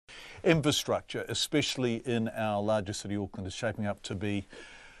Infrastructure, especially in our larger city, Auckland, is shaping up to be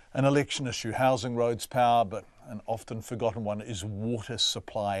an election issue. Housing, roads, power, but an often forgotten one is water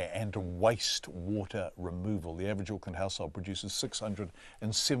supply and wastewater removal. The average Auckland household produces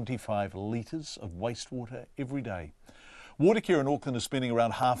 675 litres of wastewater every day. Watercare in Auckland is spending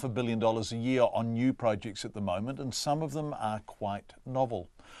around $500 million a year on new projects at the moment, and some of them are quite novel.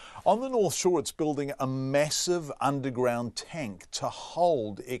 On the North Shore, it's building a massive underground tank to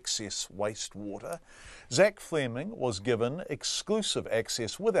hold excess wastewater. Zac Fleming was given exclusive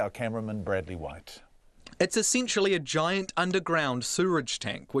access with our cameraman Bradley White. It's essentially a giant underground sewerage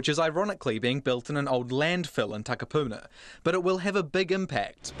tank, which is ironically being built in an old landfill in Takapuna. But it will have a big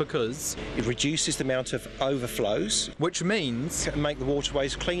impact because it reduces the amount of overflows, which means can make the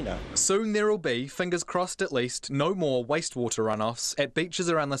waterways cleaner. Soon there will be, fingers crossed at least, no more wastewater runoffs at beaches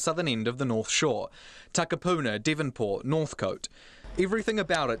around the southern end of the North Shore. Takapuna, Devonport, Northcote. Everything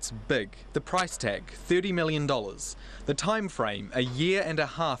about it's big. The price tag, $30 million. The time frame, a year and a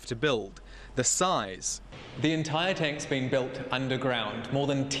half to build. The size. The entire tank's been built underground, more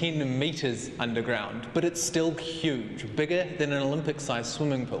than 10 metres underground, but it's still huge, bigger than an Olympic-sized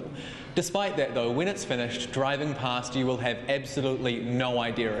swimming pool. Despite that though, when it's finished, driving past you will have absolutely no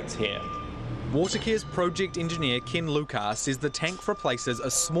idea it's here. Watercare's project engineer Ken Lucas says the tank replaces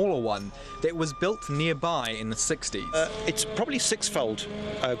a smaller one that was built nearby in the 60s. It's probably sixfold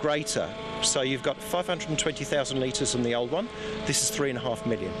greater, so you've got 520,000 litres in the old one. This is 3.5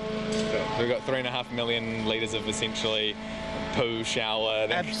 million. So we've got 3.5 million litres of essentially poo, shower.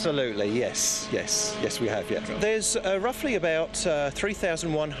 Absolutely, yes, we have, yeah. There's roughly about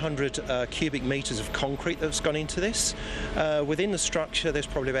 3,100 cubic metres of concrete that's gone into this. Within the structure, there's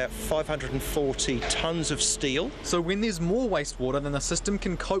probably about 540 tonnes of steel. So when there's more wastewater than the system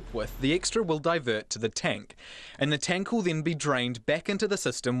can cope with, the extra will divert to the tank. And the tank will then be drained back into the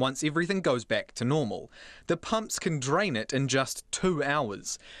system once everything goes back to normal. The pumps can drain it in just 2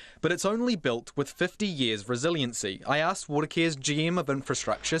 hours. But it's only built with 50 years resiliency. I asked Watercare's GM of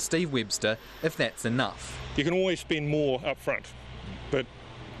Infrastructure, Steve Webster, if that's enough. You can always spend more up front, but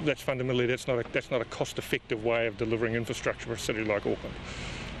that's fundamentally, that's not a cost-effective way of delivering infrastructure for a city like Auckland.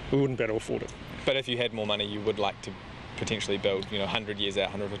 We wouldn't be able to afford it. But if you had more money, you would like to potentially build, 100 years out,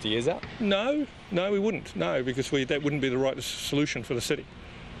 150 years out? No, we wouldn't. No, because that wouldn't be the right solution for the city.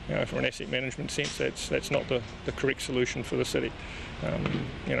 For an asset management sense, that's not the correct solution for the city.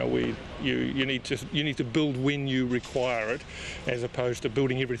 You need to build when you require it, as opposed to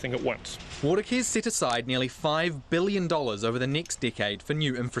building everything at once. Watercare's set aside nearly $5 billion over the next decade for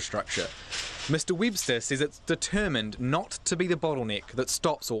new infrastructure. Mr Webster says it's determined not to be the bottleneck that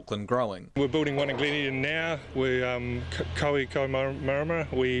stops Auckland growing. We're building one in Glen now. We're Marama.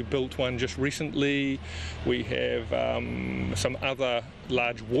 We built one just recently. We have some other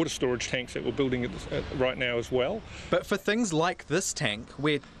large water storage tanks that we're building right now as well. But for things like this tank,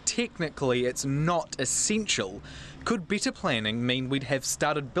 where technically it's not essential, could better planning mean we'd have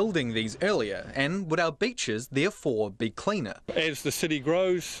started building these earlier, and would our beaches therefore be cleaner? As the city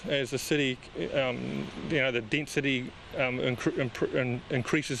grows, as the city, the density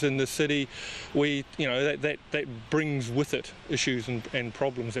increases in the city, that brings with it issues and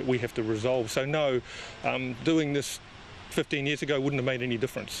problems that we have to resolve. So no, doing this 15 years ago wouldn't have made any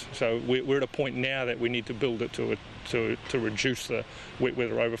difference. So we're at a point now that we need to build it to reduce the wet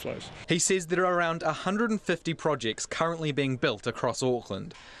weather overflows. He says there are around 150 projects currently being built across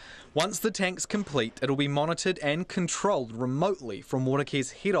Auckland. Once the tank's complete, it'll be monitored and controlled remotely from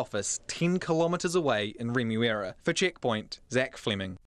Watercare's head office 10 kilometres away in Remuera. For Checkpoint, Zac Fleming.